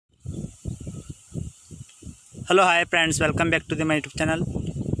Hello, hi friends, welcome back to my YouTube channel.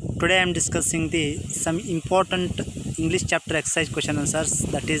 Today I am discussing some important English chapter exercise question answers,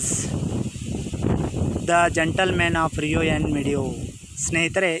 that is the gentleman of Rio and Medio.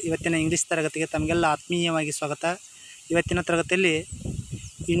 ಸ್ನೇಹಿತರೆ, ಇವತ್ತಿನ English ತರಗತಿಗೆ ತಮಗೆಲ್ಲ ಆತ್ಮೀಯವಾಗಿ ಸ್ವಾಗತ. ಇವತ್ತಿನ ತರಗತಿಯಲ್ಲಿ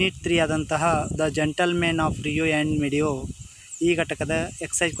unit 3 ಆದಂತಹ the gentleman of Rio and ಮೆಡಿಯೋ ಈ ಘಟಕದ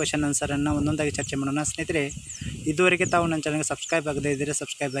ಎಕ್ಸೈಸ್ ಕ್ವೆಶನ್ ಆನ್ಸರನ್ನು ಒಂದೊಂದಾಗಿ ಚರ್ಚೆ ಮಾಡೋಣ. ಸ್ನೇಹಿತರೆ, ಇದುವರೆಗೆ ತಾವು ನನ್ನ ಚಾನಲ್ಗೆ ಸಬ್ಸ್ಕ್ರೈಬ್ ಆಗದೇ ಇದ್ದರೆ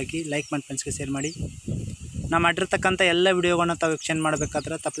ಸಬ್ಸ್ಕ್ರೈಬ್ ಆಗಿ, ಲೈಕ್ ಮಾಡಿ, ಫ್ರೆಂಡ್ಸ್ಗೆ ಶೇರ್ ಮಾಡಿ. ನಾನು ಮಾಡಿರ್ತಕ್ಕಂಥ ಎಲ್ಲ ವಿಡಿಯೋಗಳನ್ನ ತಾವು ವೀಕ್ಷಣೆ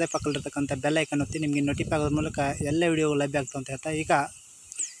ಮಾಡಬೇಕಾದ್ರೆ ತಪ್ಪದೇ ಪಕ್ಕದಲ್ಲಿರ್ತಕ್ಕಂಥ ಬೆಲ್ ಐಕನ್ ಒತ್ತಿ ನಿಮಗೆ ನೋಟಿಫೈ ಆಗೋದ್ರ ಮೂಲಕ ಎಲ್ಲ ವಿಡಿಯೋಗಳು ಲಭ್ಯ ಆಗ್ತವೆ ಅಂತ ಹೇಳ್ತಾ ಈಗ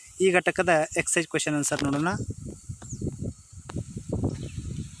ಈ ಘಟಕದ ಎಕ್ಸೈಸ್ ಕ್ವೆಶನ್ ಆನ್ಸರ್ ನೋಡೋಣ.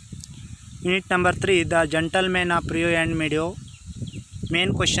 Unit number 3 the gentleman of Rio and ಮೆಡಿಯೋ.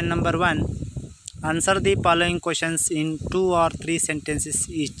 Main question number 1, answer the following questions in 2 or 3 sentences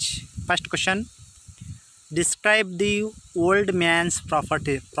each. First question, describe the old mans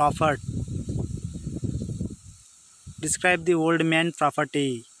property. Describe the old man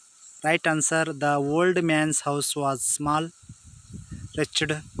property. Right answer, the old man's house was small,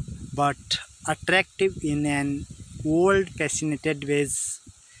 wretched, but attractive in an old-fashioned ways.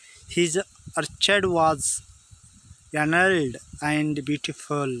 His orchard was emerald and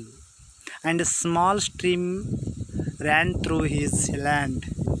beautiful, and a small stream ran through his land.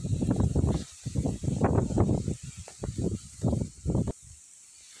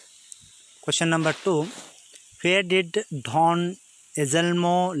 Question number 2, where did Don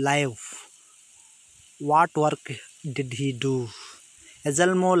Anselmo live? What work did he do?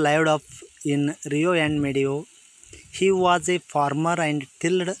 Anselmo lived up in Rio and Medio. He was a farmer and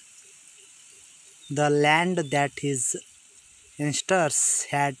tilled the land that his ancestors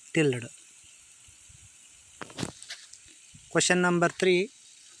had tilled. Question number 3,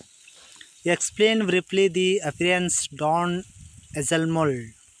 explain briefly the appearance Don Anselmo.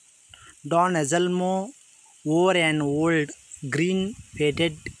 Don Anselmo wore an old green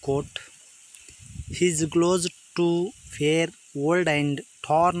faded coat. His clothes too were old and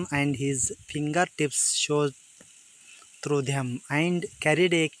torn, and his fingertips showed through them, and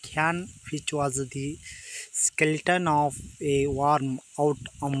carried a can which was the skeleton of a worn out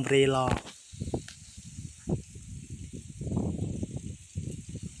umbrella.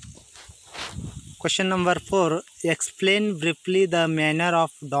 Question number 4, explain briefly the manner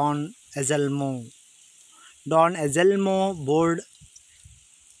of Don Anselmo. Don Anselmo bowed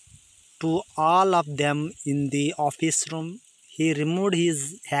to all of them in the office room. He removed his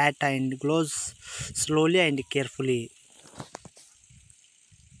hat and gloves slowly and carefully.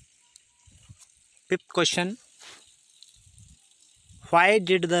 Fifth question, why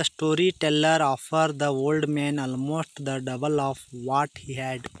did the storyteller offer the old man almost the double of what he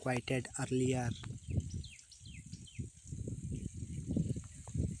had quoted earlier?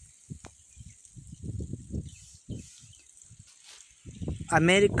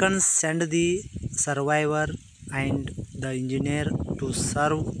 Americans sent the survivor and the engineer to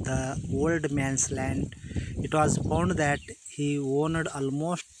serve the old man's land. It was found that he owned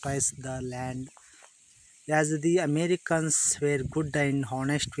almost twice the land. As the Americans were good and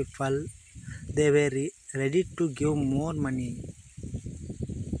honest people, they were ready to give more money.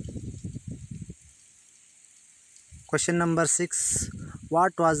 Question number 6,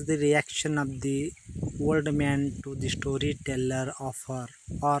 what was the reaction of the old man to the storyteller offer,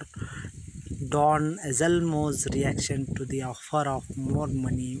 or Don Anselmo's reaction to the offer of more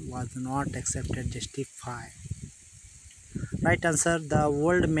money was not accepted justified? Right answer, the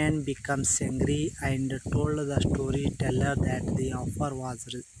old man becomes angry and told the storyteller that the offer was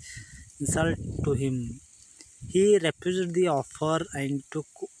insult to him. He refused the offer and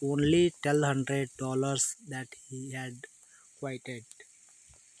took only $1,200 that he had quoted.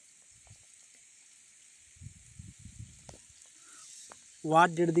 What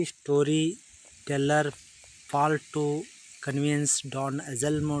did the storyteller fail to convince Don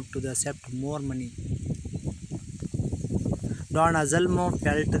Anselmo to accept more money? Don Anselmo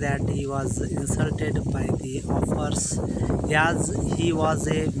felt that he was insulted by the offers. As he was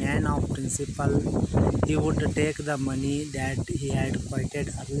a man of principle, he would take the money that he had quoted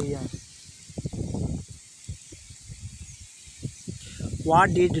earlier. What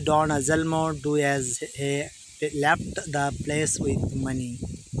did Don Anselmo do as he left the place with money?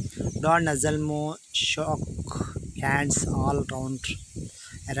 Don Anselmo shook hands all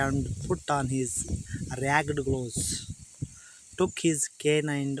around, put on his ragged clothes, took his cane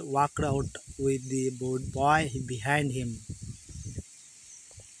and walked out with the boy behind him.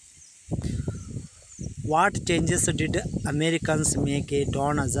 What changes did Americans make a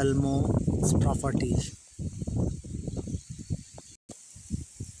Don Anselmo's property?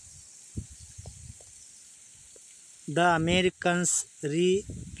 The Americans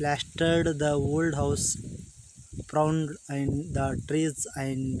replastered the old house, pruned in the trees,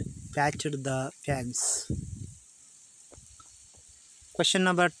 and patched the fence. Question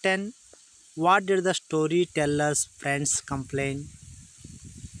number 10. What did the storyteller's friends complain?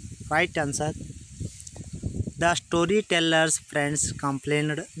 Right answer. The storyteller's friends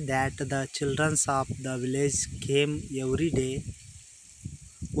complained that the children of the village came every day,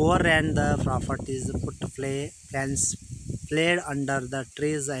 overran the properties, put fence, played under the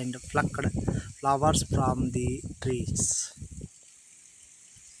trees, and plucked flowers from the trees.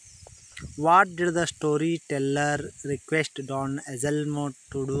 What did the storyteller request Don Anselmo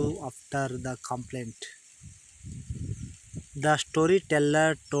to do after the complaint? The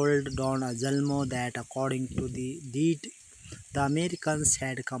storyteller told Don Anselmo that according to the deed, the Americans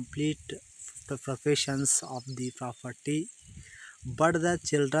had complete possessions of the property, but the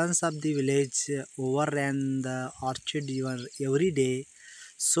children of the village overran the orchard every day,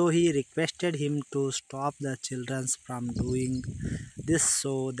 so he requested him to stop the children from doing this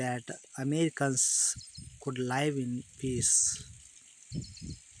so that Americans could live in peace.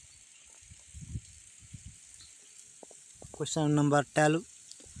 Question number 12.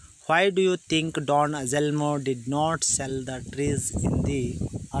 Why do you think Don Anselmo did not sell the trees in the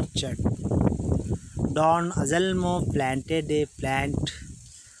orchard? Don Anselmo planted a plant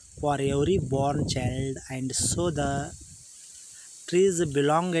for every born child, and so the trees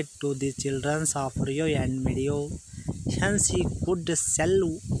belonged to the children of Rio and Medio. Hence, he could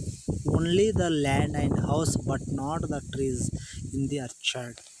sell only the land and house but not the trees in the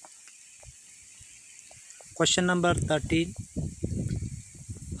orchard. Question number 13.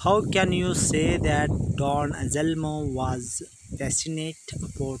 How can you say that Don Anselmo was passionate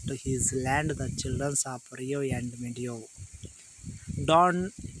about his land, the children of Rio and Medio?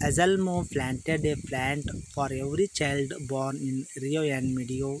 Don Anselmo planted a plant for every child born in Rio and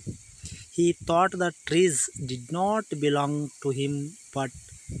Medio. He thought the trees did not belong to him but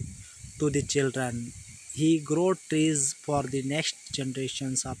to the children. He grew trees for the next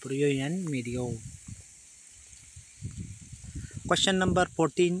generations of Rio and Medio. Question number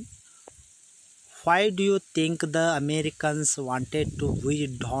 14. Why do you think the Americans wanted to buy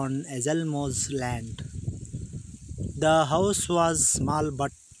Don Anselmo's land? The house was small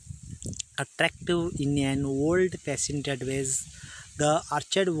but attractive in an old-fashioned way. The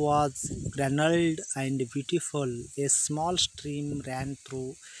orchard was granite and beautiful. A small stream ran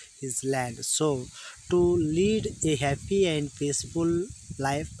through his land. So, to lead a happy and peaceful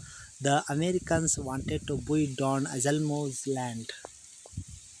life, the Americans wanted to buy Don Anselmo's land.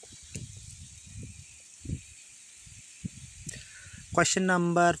 Question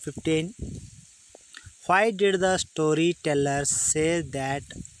number 15. Why did the storyteller say that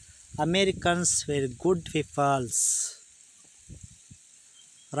Americans were good people?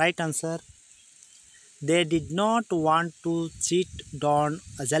 Right answer. They did not want to cheat Don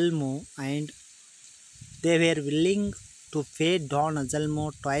Anselmo, and they were willing to pay Don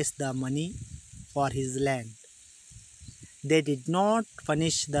Anselmo twice the money for his land. They did not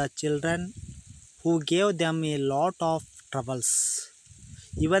punish the children who gave them a lot of troubles.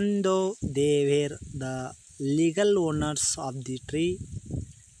 Even though they were the legal owners of the tree,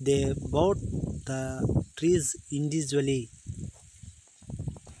 they bought the trees individually.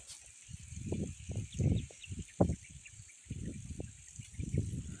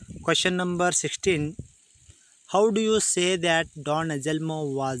 Question number 16. How do you say that Don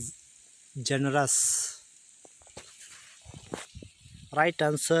Anselmo was generous? Right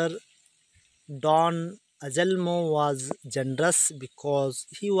answer. Don Anselmo was generous because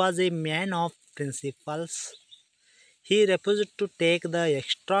he was a man of principles. He refused to take the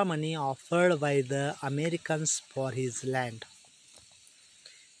extra money offered by the Americans for his land.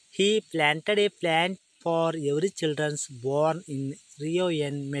 He planted a plant for every child born in Rio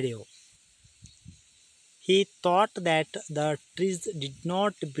and Medio. He thought that the trees did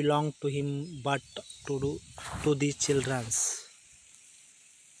not belong to him but to the children.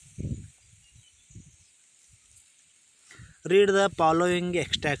 Read the following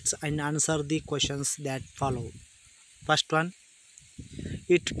extracts and answer the questions that follow. First one.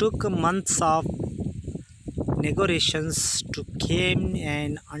 It took months of negotiations to come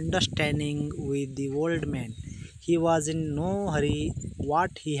an understanding with the old man. He was in no hurry.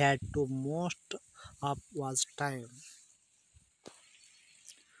 What he had to most of was time.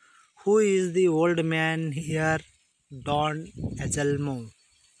 Who is the old man here? Don Anselmo.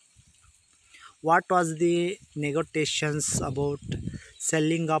 What was the negotiations about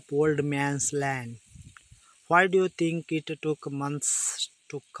selling up old man's land? Why do you think it took months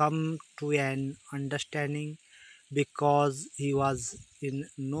to come to an understanding because he was in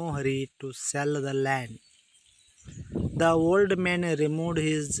no hurry to sell the land. The old man removed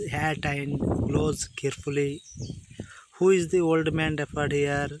his hat and gloves carefully. Who is the old man referred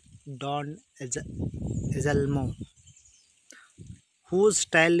here? Don Ezelmo. Whose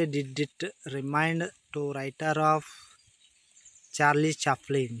style did it remind to writer of Charlie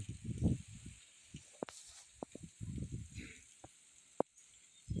Chaplin?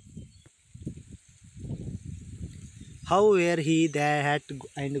 How were he their hat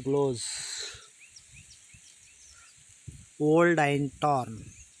and gloves? Old and torn.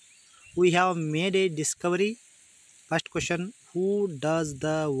 We have made a discovery. First question: who does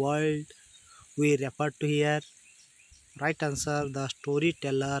the world we refer to here? Right answer: the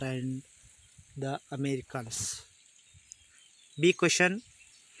storyteller and the Americans. B question: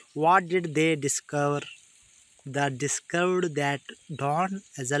 what did they discover? They discovered that Don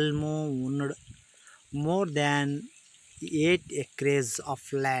Azelmo owned more than 8 acres of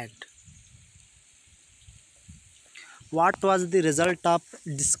land. What was the result of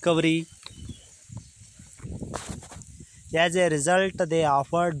discovery? As a result, they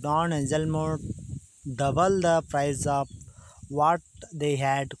offered Don Anselmo double the price of what they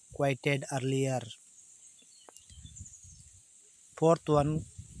had quoted earlier. Fourth one,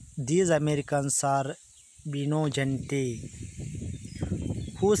 these Americans are Bino Gente.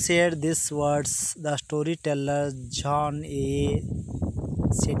 Who said these words? The storyteller John A.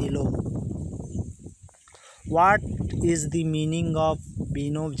 Cedillo. What is the meaning of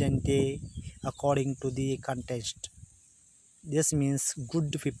Bino Gente according to the context? This means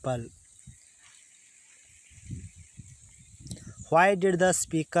good people. Why did the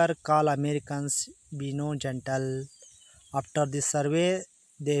speaker call Americans Bino gentle? After the survey,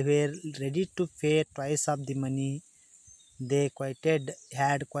 they were ready to pay twice of the money they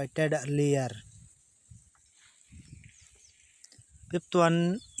had quoted earlier. Fifth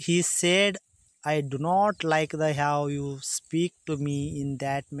one, he said, I do not like the how you speak to me in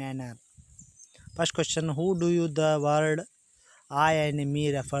that manner. First question, who do you the word I and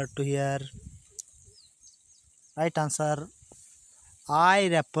me refer to here? Right answer, I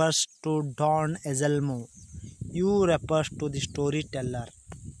refers to Don Ezelmo. You refers to the storyteller.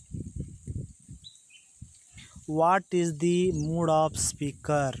 What is the mood of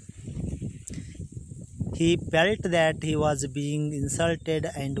speaker? He felt that he was being insulted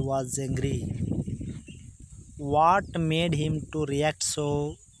and was angry. What made him to react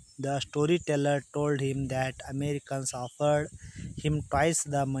so? The storyteller told him that Americans offered him twice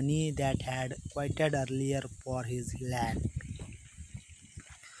the money that had quoted earlier for his land.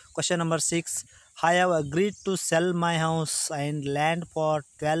 Question number 6. I have agreed to sell my house and land for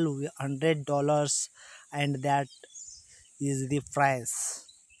 $1,200 and that is the price.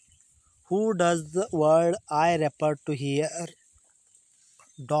 Who does the word I refer to here?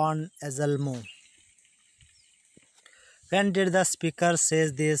 Don Ezelmo. When did the speaker say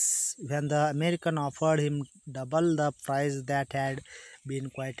this? When the American offered him double the price that had been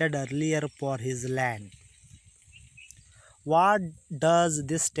quoted earlier for his land. What does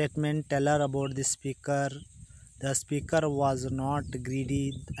this statement tell her about the speaker? The speaker was not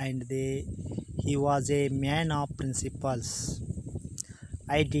greedy and he was a man of principles.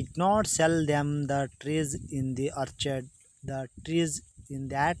 I did not sell them the trees in the orchard. The trees in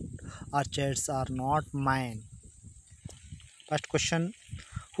that orchards are not mine. First question,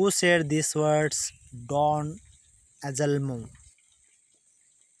 who said these words? Don Azelmo.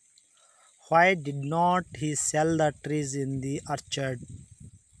 Why did not he sell the trees in the orchard?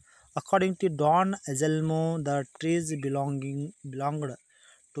 According to Don Azelmo, the trees belonged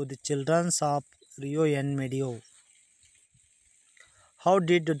to the children of Rio and Medio. How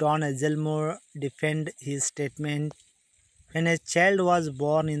did Don Azelmo defend his statement? When a child was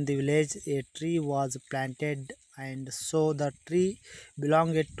born in the village, a tree was planted, and so the tree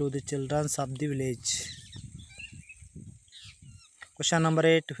belonged to the children of the village. Question number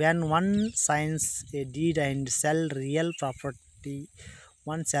 8. When one signs a deed and sells real property,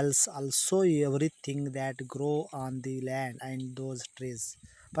 one sells also everything that grow on the land and those trees.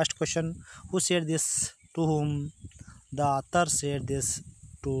 First question, who said this to whom? The author said this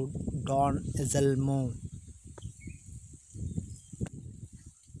to Don Ezelmo.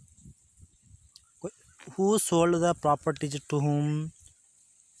 Who sold the property to whom?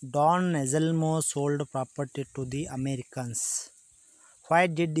 Don Ezelmo sold property to the Americans. Why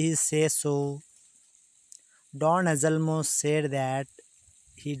did he say so? Don Ezelmo said that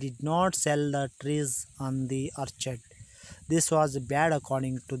he did not sell the trees on the orchard. This was bad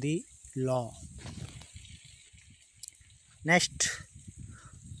according to the law. Next,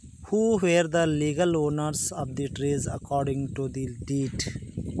 Who were the legal owners of the trees according to the deed?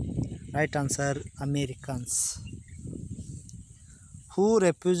 Right answer, Americans. Who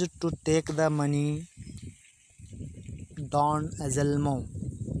refused to take the money? Don Azelmo.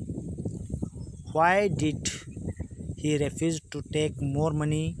 Why did he refuse to take more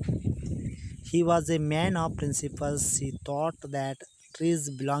money? He was a man of principles. He thought that trees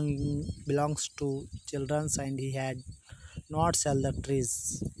belongs to children and he had not sell the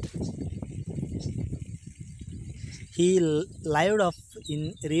trees. He lived up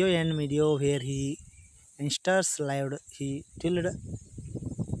in Rio and Medio where he youngsters lived. He tilled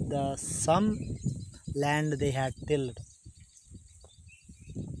the some land they had tilled.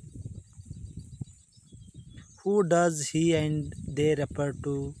 Who does he and they refer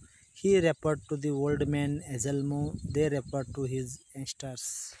to? He referred to the old man Azelmo. They refer to his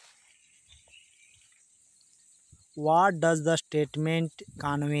youngsters. What does the statement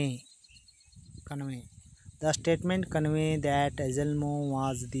convey? The statement convey that Azelmo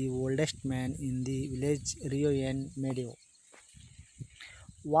was the oldest man in the village Rio and Medio.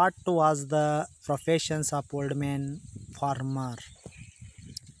 What was the profession of old man? Farmer.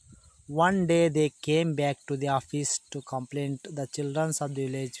 One day they came back to the office to complain the children of the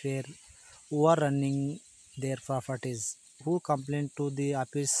village were overrunning their properties. Who complained to the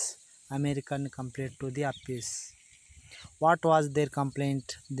office? American complained to the office. What was their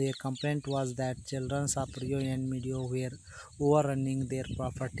complaint? Their complaint was that children of Rio and Medio were overrunning their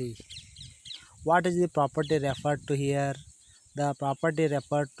property. What is the property referred to here? The property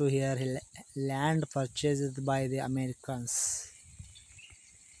referred to here land purchased by the Americans.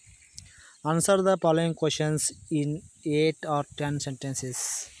 Answer the following questions in 8 or 10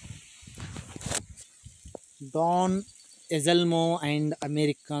 sentences. Don Azelmo and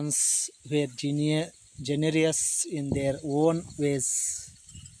Americans were generous in their own ways.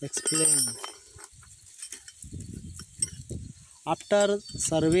 Explain. After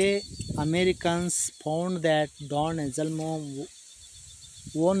survey, Americans found that Don Azelmo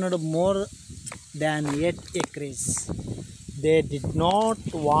owned more than 8 acres. They did not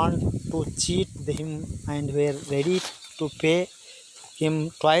want to cheat him and were ready to pay him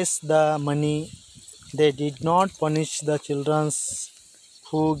twice the money. They did not punish the children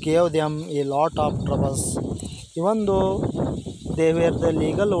who gave them a lot of troubles. Even though they were the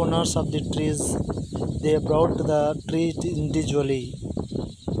legal owners of the trees, they brought the trees individually.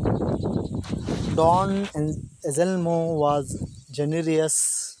 Don Azelmo was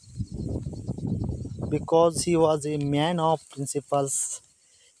generous because he was a man of principles.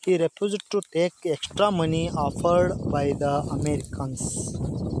 He refused to take extra money offered by the Americans.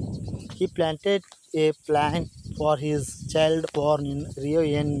 He planted a plant for his child born in Rio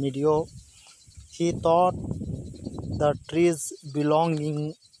and Medio. He thought the trees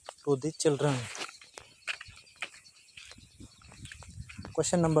belonging to the children.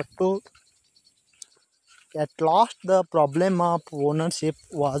 Question number 2. At last, the problem of ownership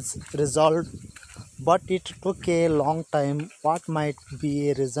was resolved, but it took a long time. What might be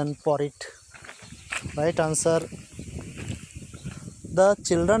a reason for it? Right answer. The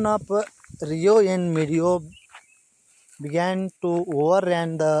children of Rio and Medio began to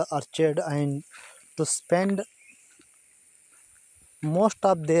overrun the orchard and to spend most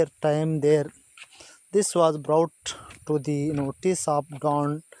of their time there. This was brought to the notice of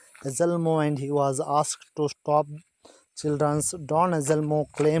Don Azelmo and he was asked to stop children's. Don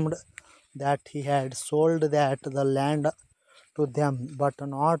Azelmo claimed that he had sold the land to them but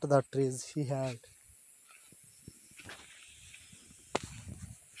not the trees. He had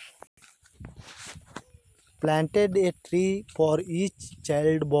planted a tree for each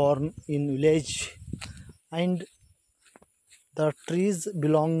child born in village and the trees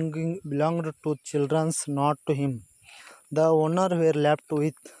belonged to children, not to him. The owner were left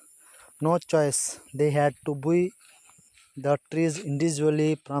with no choice. They had to buy the trees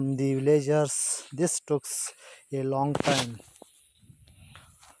individually from the villagers. This took a long time.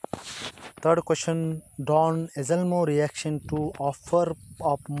 Third question. Don Azelmo's reaction to offer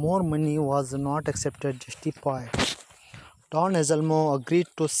of more money was not accepted. Justified. Don Azelmo agreed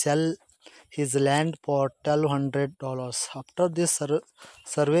to sell his land for $1,200. After this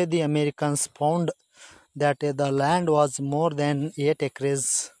survey, the Americans found that the land was more than 8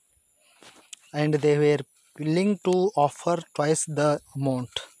 acres and they were willing to offer twice the amount.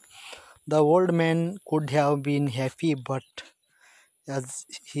 The old man could have been happy, but as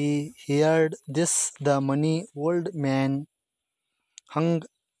he heard this, the money old man hung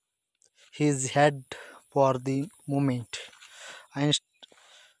his head for the moment and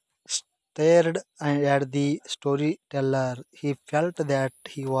stared at the storyteller. He felt that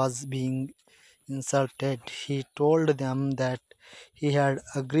he was being insulted. He told them that he had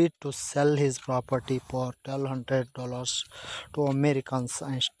agreed to sell his property for $1,200 to Americans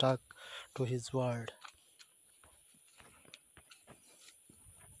and stuck to his word.